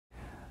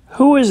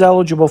Who is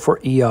eligible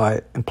for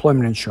EI,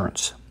 employment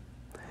insurance?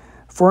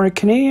 For a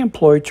Canadian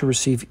employee to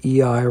receive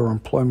EI or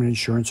employment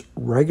insurance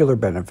regular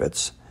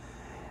benefits,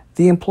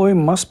 the employee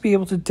must be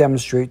able to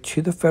demonstrate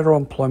to the federal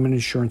employment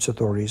insurance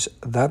authorities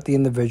that the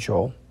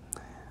individual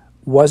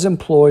was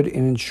employed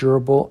in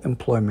insurable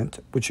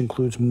employment, which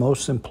includes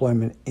most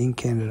employment in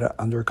Canada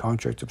under a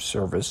contract of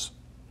service,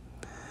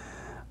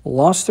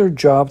 lost their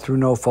job through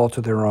no fault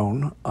of their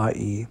own,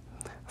 i.e.,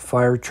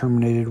 fired,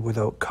 terminated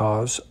without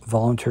cause,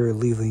 voluntarily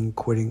leaving,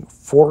 quitting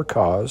for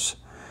cause,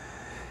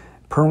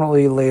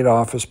 permanently laid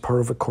off as part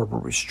of a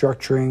corporate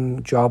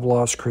restructuring, job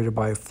loss created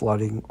by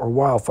flooding or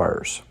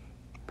wildfires.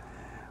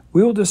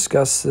 We will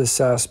discuss this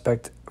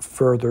aspect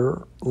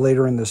further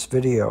later in this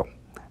video.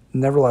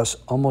 Nevertheless,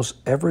 almost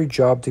every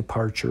job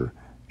departure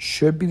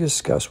should be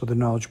discussed with a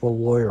knowledgeable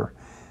lawyer,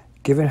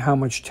 given how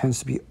much tends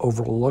to be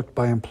overlooked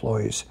by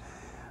employees,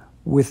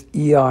 with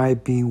EI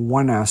being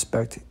one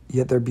aspect,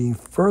 yet there being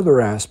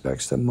further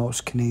aspects that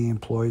most Canadian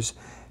employees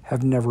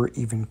have never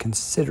even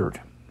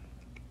considered.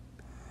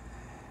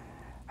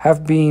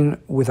 Have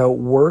been without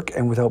work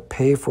and without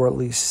pay for at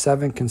least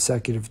 7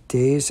 consecutive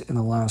days in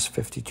the last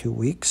 52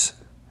 weeks.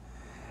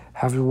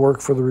 Have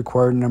worked for the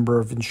required number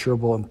of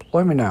insurable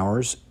employment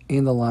hours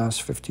in the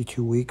last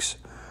 52 weeks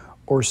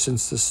or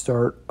since the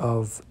start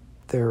of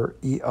their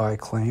EI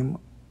claim,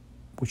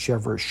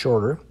 whichever is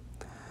shorter.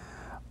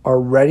 Are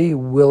ready,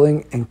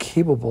 willing, and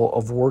capable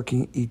of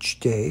working each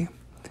day,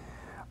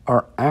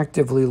 are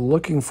actively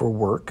looking for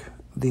work.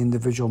 The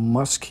individual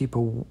must keep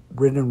a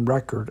written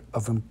record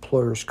of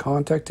employers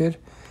contacted,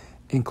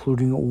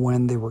 including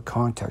when they were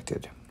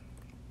contacted.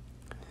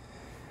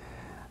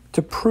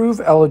 To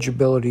prove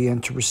eligibility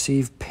and to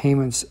receive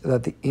payments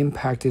that the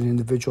impacted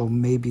individual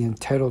may be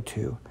entitled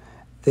to,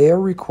 they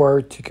are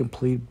required to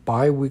complete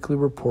bi-weekly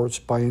reports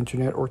by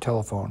internet or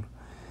telephone.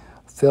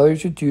 Failure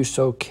to do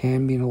so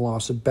can mean a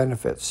loss of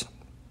benefits.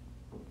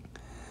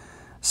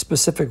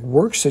 Specific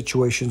work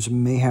situations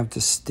may have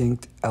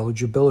distinct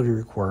eligibility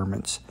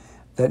requirements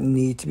that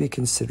need to be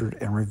considered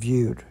and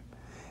reviewed,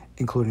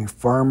 including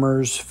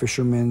farmers,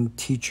 fishermen,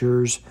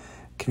 teachers,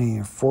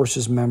 Canadian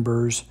Forces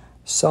members,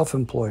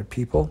 self-employed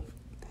people,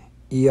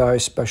 EI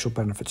special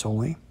benefits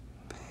only,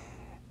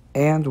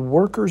 and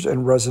workers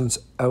and residents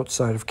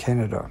outside of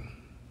Canada.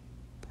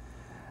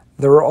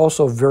 There are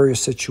also various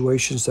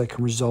situations that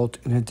can result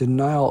in a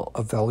denial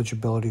of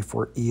eligibility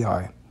for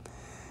EI.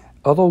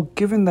 Although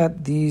given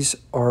that these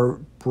are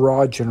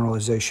broad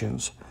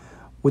generalizations,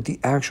 with the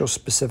actual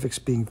specifics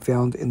being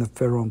found in the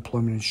Federal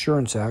Employment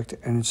Insurance Act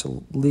and its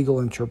legal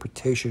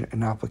interpretation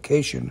and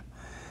application,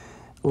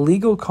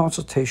 legal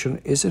consultation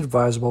is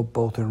advisable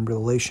both in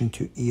relation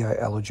to EI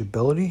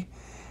eligibility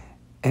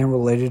and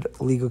related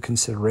legal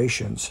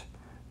considerations,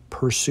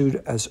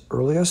 pursued as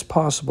early as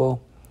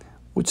possible,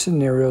 with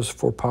scenarios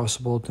for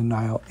possible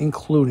denial,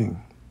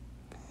 including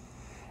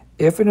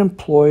if an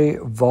employee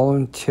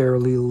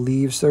voluntarily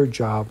leaves their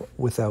job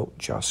without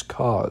just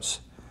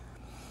cause.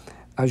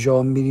 As you'll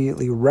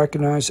immediately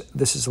recognize,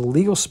 this is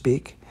legal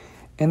speak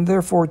and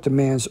therefore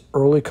demands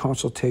early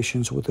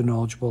consultations with a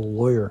knowledgeable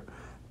lawyer,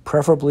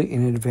 preferably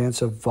in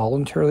advance of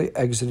voluntarily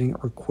exiting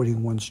or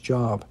quitting one's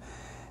job,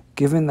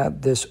 given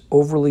that this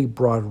overly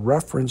broad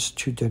reference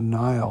to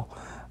denial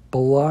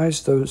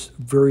belies those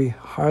very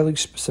highly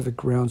specific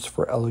grounds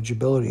for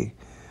eligibility,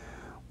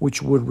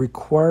 which would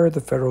require the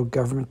federal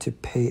government to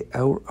pay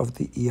out of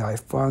the EI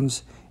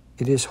funds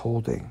it is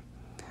holding,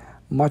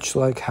 much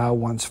like how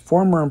one's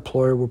former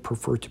employer would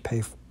prefer to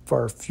pay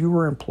far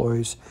fewer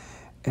employees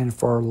and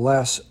far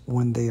less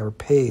when they are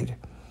paid,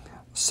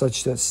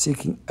 such that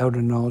seeking out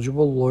a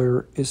knowledgeable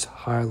lawyer is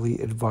highly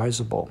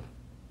advisable.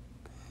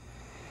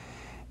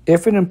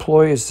 If an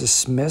employee is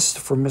dismissed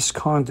for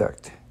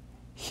misconduct,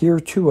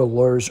 here too a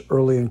lawyer's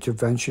early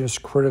intervention is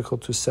critical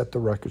to set the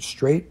record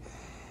straight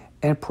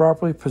and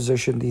properly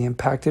position the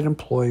impacted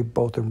employee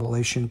both in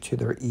relation to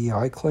their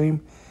EI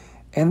claim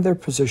and their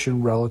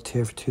position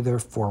relative to their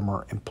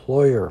former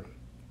employer.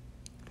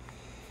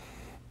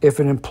 If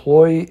an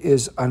employee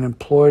is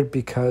unemployed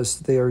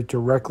because they are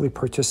directly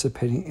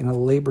participating in a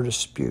labor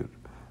dispute,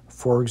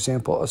 for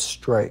example, a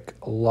strike,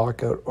 a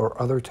lockout, or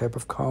other type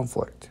of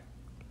conflict,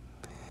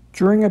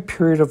 during a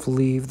period of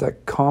leave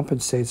that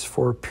compensates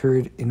for a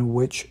period in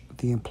which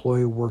the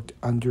employee worked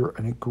under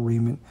an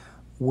agreement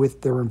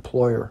with their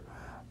employer,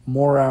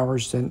 more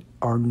hours than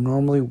are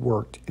normally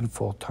worked in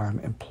full-time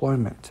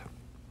employment.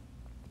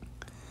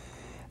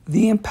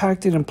 The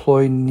impacted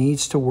employee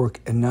needs to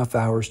work enough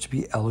hours to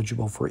be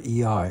eligible for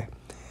EI,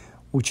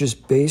 which is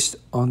based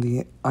on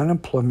the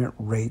unemployment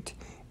rate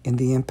in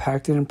the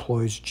impacted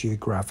employee's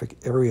geographic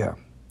area.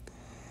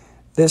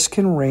 This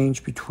can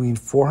range between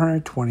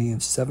 420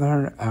 and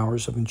 700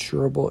 hours of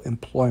insurable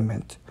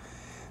employment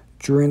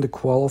during the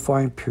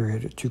qualifying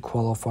period to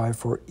qualify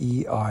for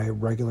EI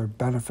regular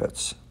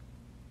benefits.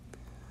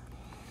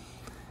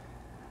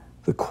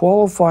 The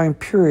qualifying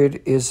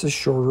period is the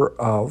shorter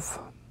of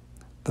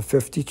the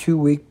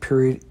 52-week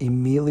period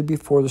immediately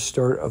before the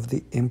start of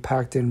the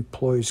impacted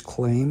employee's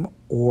claim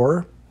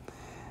or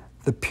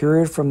The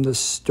period from the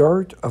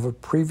start of a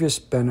previous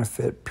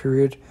benefit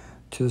period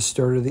to the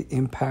start of the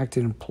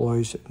impacted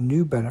employee's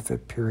new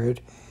benefit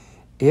period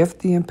if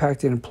the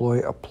impacted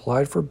employee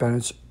applied for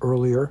benefits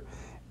earlier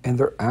and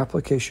their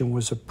application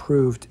was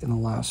approved in the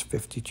last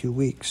 52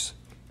 weeks.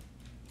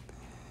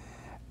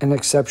 An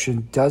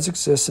exception does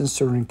exist in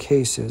certain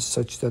cases,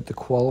 such that the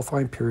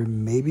qualifying period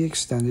may be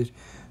extended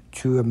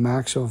to a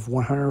maximum of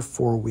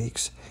 104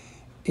 weeks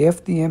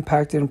if the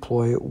impacted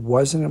employee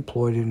wasn't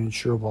employed in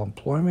insurable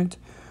employment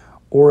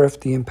or if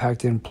the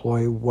impacted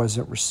employee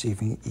wasn't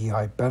receiving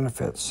EI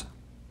benefits.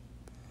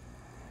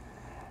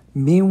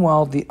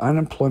 Meanwhile, the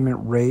unemployment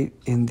rate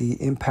in the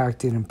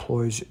impacted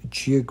employee's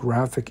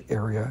geographic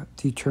area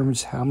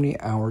determines how many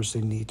hours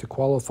they need to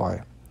qualify.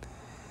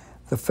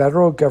 The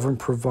federal government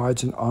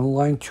provides an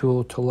online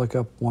tool to look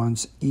up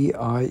one's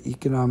EI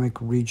economic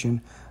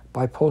region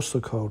by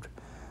postal code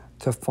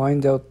to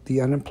find out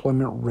the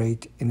unemployment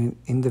rate in an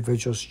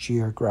individual's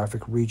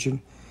geographic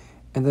region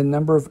and the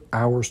number of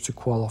hours to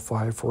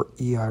qualify for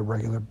EI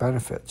regular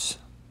benefits.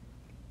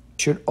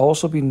 It should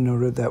also be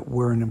noted that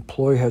where an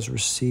employee has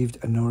received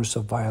a notice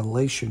of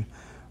violation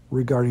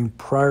regarding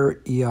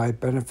prior EI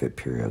benefit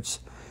periods,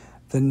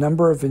 the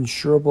number of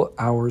insurable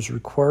hours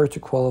required to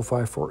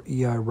qualify for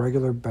EI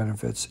regular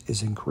benefits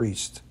is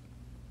increased.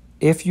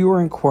 If you are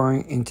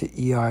inquiring into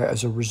EI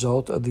as a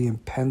result of the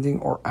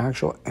impending or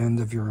actual end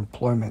of your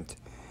employment,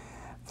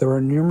 there are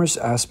numerous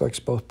aspects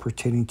both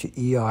pertaining to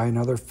EI and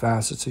other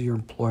facets of your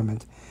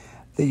employment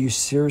that you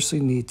seriously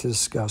need to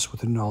discuss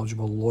with a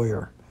knowledgeable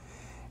lawyer.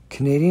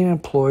 Canadian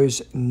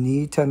employees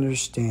need to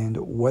understand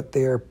what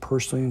they are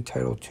personally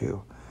entitled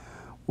to,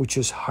 which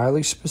is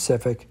highly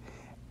specific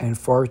and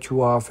far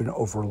too often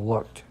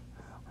overlooked.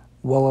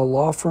 While a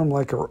law firm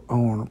like our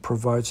own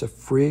provides a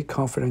free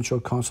confidential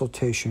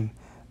consultation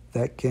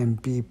that can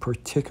be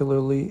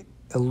particularly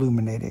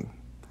illuminating.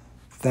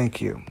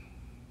 Thank you.